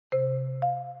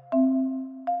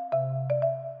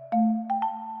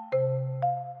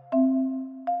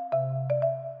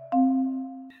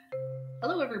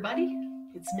Hello everybody,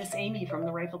 it's Miss Amy from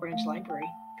the Rifle Branch Library.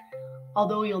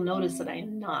 Although you'll notice that I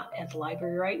am not at the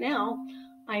library right now,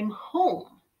 I'm home.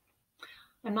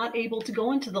 I'm not able to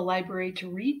go into the library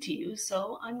to read to you,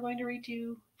 so I'm going to read to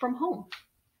you from home.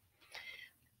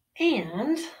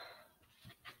 And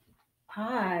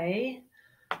I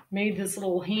made this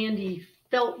little handy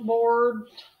felt board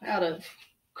out of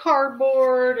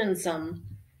cardboard and some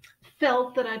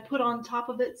felt that I put on top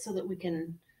of it so that we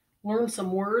can learn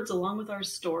some words along with our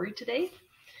story today.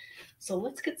 So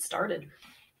let's get started.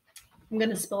 I'm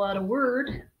going to spell out a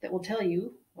word that will tell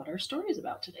you what our story is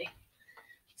about today.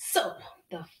 So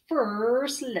the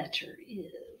first letter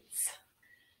is,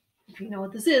 if you know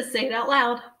what this is, say it out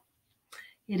loud.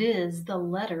 It is the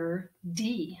letter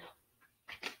D.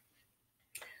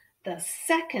 The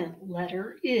second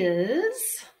letter is,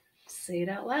 say it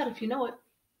out loud if you know it.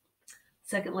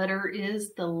 Second letter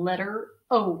is the letter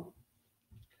O.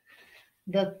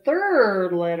 The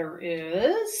third letter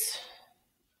is,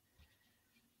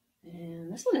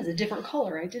 and this one is a different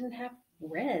color. I didn't have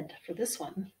red for this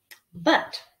one,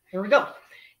 but here we go.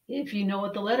 If you know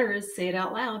what the letter is, say it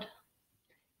out loud.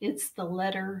 It's the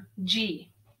letter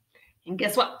G. And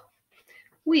guess what?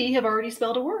 We have already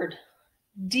spelled a word.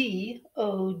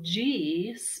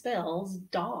 D-O-G spells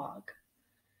dog.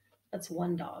 That's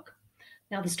one dog.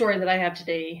 Now the story that I have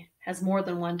today has more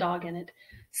than one dog in it.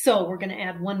 So we're going to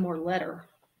add one more letter.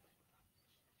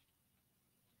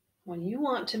 When you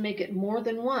want to make it more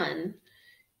than one,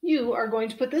 you are going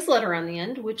to put this letter on the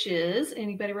end, which is,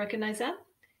 anybody recognize that?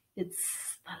 It's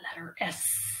the letter S.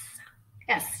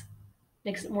 S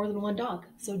makes it more than one dog.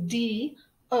 So D-O-G-S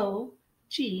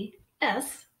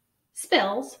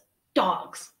spells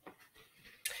dogs.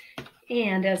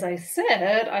 And as I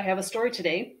said, I have a story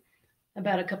today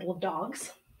about a couple of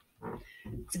dogs.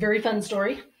 It's a very fun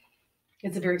story.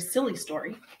 It's a very silly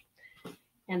story.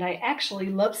 And I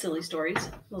actually love silly stories.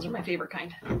 Those are my favorite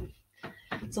kind.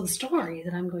 So the story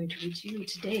that I'm going to read to you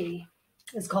today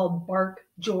is called Bark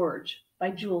George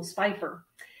by Jules Feiffer.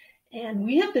 And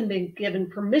we have been given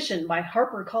permission by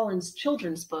HarperCollins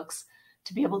Children's Books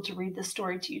to be able to read this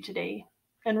story to you today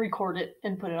and record it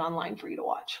and put it online for you to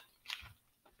watch.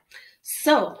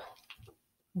 So,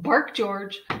 Bark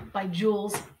George by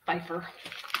Jules Feiffer.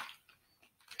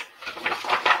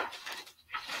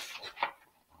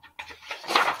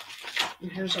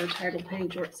 And here's our title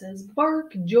page where it says,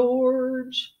 Bark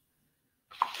George.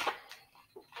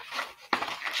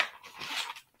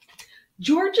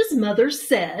 George's mother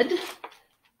said,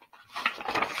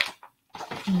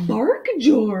 Bark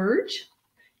George.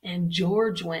 And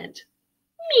George went,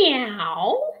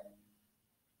 meow.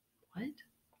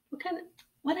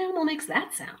 What animal makes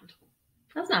that sound?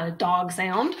 That's not a dog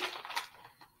sound.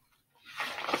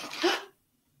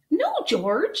 No,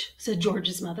 George, said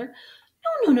George's mother.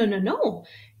 No.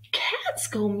 Cats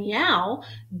go meow,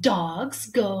 dogs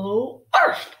go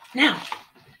arf. Now,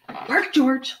 bark,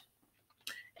 George.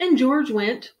 And George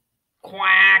went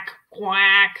quack,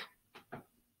 quack.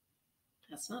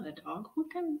 That's not a dog.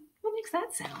 What makes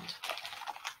that sound?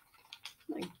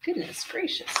 My goodness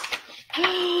gracious.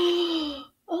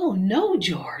 Oh no,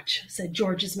 George, said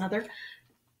George's mother.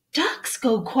 Ducks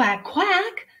go quack,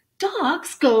 quack.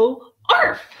 Dogs go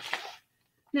arf.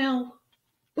 Now,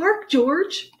 bark,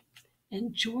 George.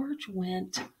 And George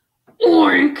went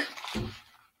oink.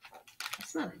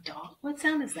 That's not a dog. What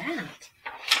sound is that?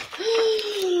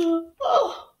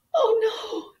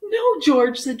 Oh no,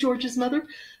 George, said George's mother.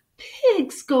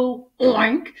 Pigs go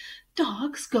oink.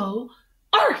 Dogs go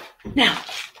arf. Now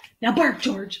bark,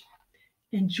 George.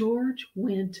 And George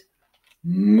went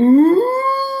moo.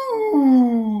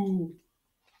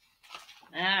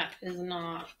 That is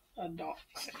not a dog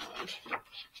sound.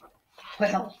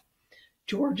 Well,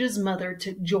 George's mother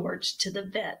took George to the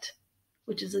vet,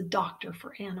 which is a doctor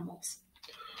for animals.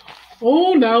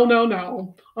 Oh,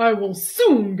 now, I will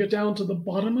soon get down to the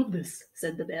bottom of this,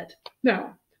 said the vet.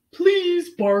 Now,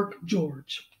 please bark,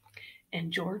 George.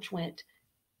 And George went,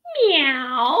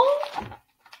 meow.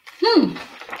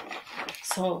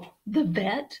 So the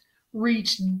vet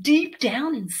reached deep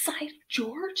down inside of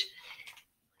George.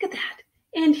 Look at that.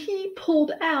 And he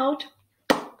pulled out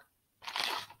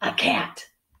a cat.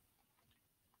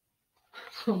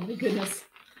 Oh my goodness.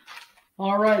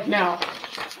 All right, now,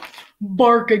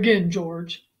 bark again,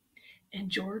 George. And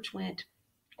George went,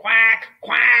 quack,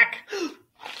 quack.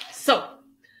 So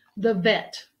the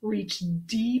vet reached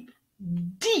deep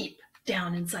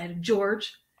down inside of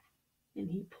George,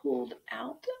 and he pulled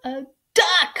out a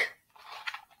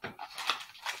duck.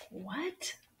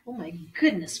 What? Oh my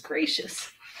goodness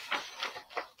gracious.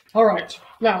 All right,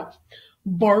 now,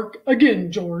 bark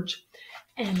again, George.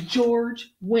 And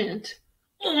George went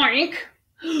Oink!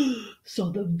 So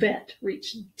the vet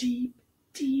reached deep,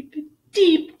 deep,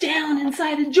 deep down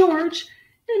inside of George,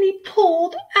 and he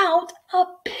pulled out a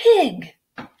pig.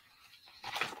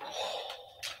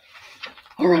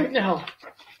 All right, now,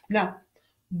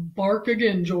 bark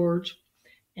again, George.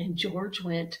 And George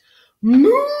went,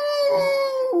 moo!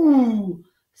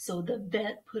 So the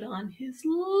vet put on his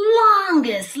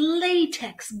longest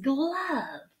latex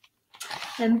glove.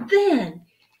 And then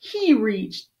he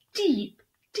reached deep,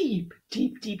 deep,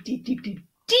 deep, deep, deep, deep, deep,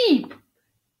 deep,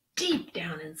 deep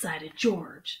down inside of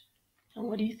George. And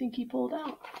what do you think he pulled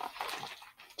out?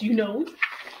 Do you know?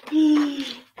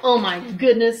 Oh my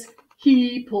goodness.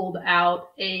 He pulled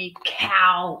out a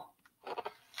cow.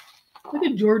 Look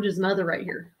at George's mother right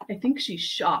here. I think she's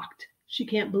shocked. She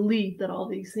can't believe that all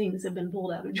these things have been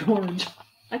pulled out of George.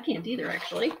 I can't either,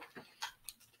 actually.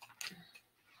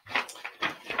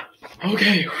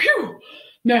 Okay, whew.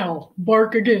 Now,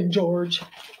 bark again, George.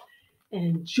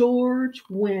 And George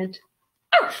went,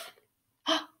 arf!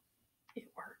 It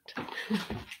worked.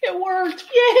 It worked.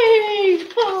 Yay!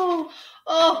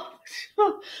 Oh,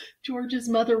 George's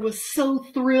mother was so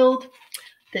thrilled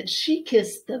that she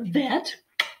kissed the vet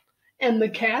and the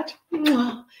cat and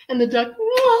the duck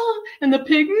and the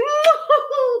pig,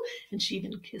 and she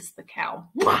even kissed the cow.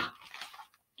 Look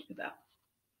at that.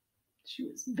 She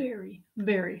was very,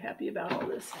 very happy about all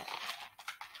this.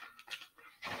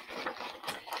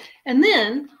 And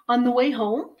then on the way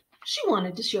home, she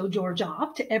wanted to show George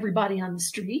off to everybody on the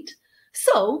street.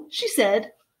 So she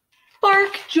said,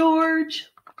 bark, George.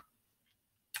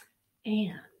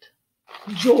 And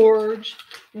George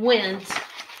went,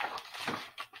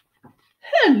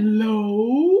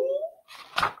 hello.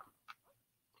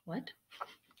 What?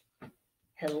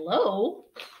 Hello?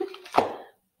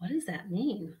 What does that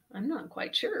mean? I'm not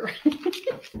quite sure.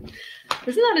 Isn't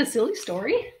that a silly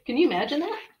story? Can you imagine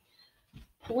that?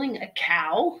 Pulling a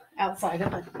cow outside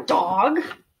of a dog?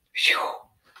 Whew,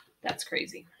 that's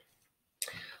crazy.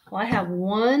 Well, I have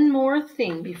one more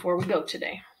thing before we go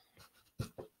today.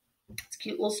 It's a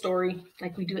cute little story,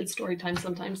 like we do at Storytime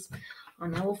sometimes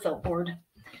on my little felt board.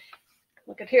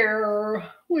 Look at here.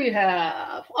 We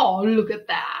have, oh, look at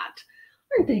that.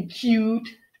 Aren't they cute?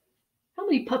 How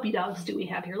many puppy dogs do we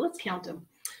have here? Let's count them.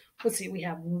 Let's see. We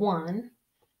have 1,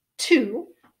 2,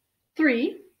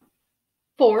 3,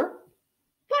 4,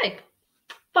 5.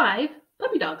 5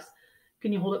 puppy dogs.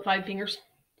 Can you hold up 5 fingers?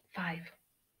 5.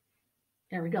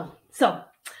 There we go. So,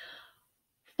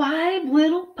 5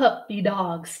 little puppy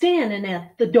dogs standing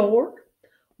at the door.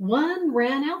 1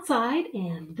 ran outside,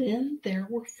 and then there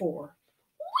were 4.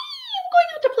 Whee! I'm going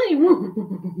out to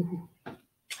play.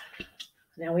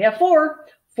 Now we have 4.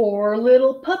 4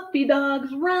 little puppy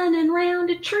dogs running round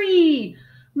a tree.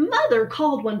 Mother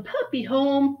called one puppy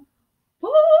home.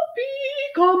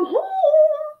 Puppy, come home.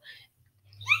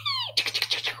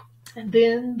 And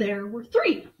then there were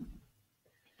 3.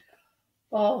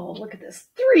 Oh, look at this.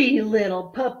 3 little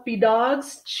puppy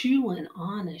dogs chewing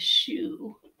on a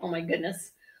shoe. Oh my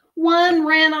goodness. 1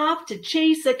 ran off to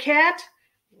chase a cat.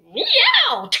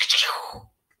 Meow!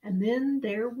 And then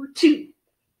there were 2.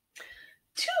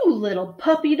 2 little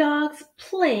puppy dogs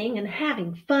playing and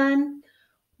having fun.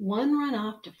 1 ran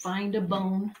off to find a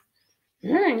bone.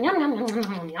 And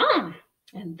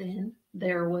then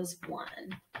there was 1.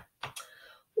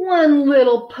 1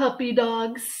 little puppy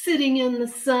dog sitting in the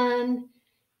sun.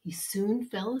 He soon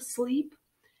fell asleep,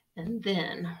 and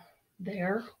then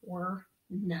there were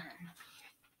none.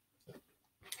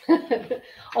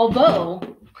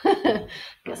 Although,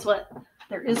 guess what?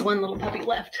 There is 1 little puppy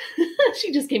left.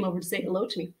 She just came over to say hello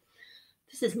to me.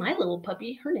 This is my little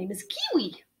puppy. Her name is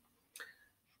Kiwi.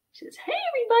 She says, hey,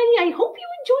 everybody, I hope you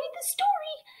enjoyed the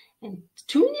story. And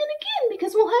tune in again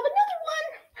because we'll have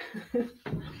another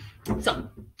one. So,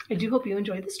 I do hope you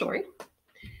enjoyed the story.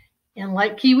 And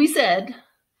like Kiwi said,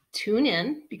 tune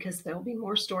in because there will be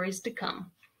more stories to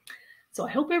come. So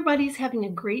I hope everybody's having a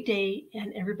great day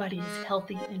and everybody is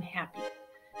healthy and happy.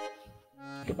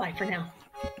 Goodbye for now.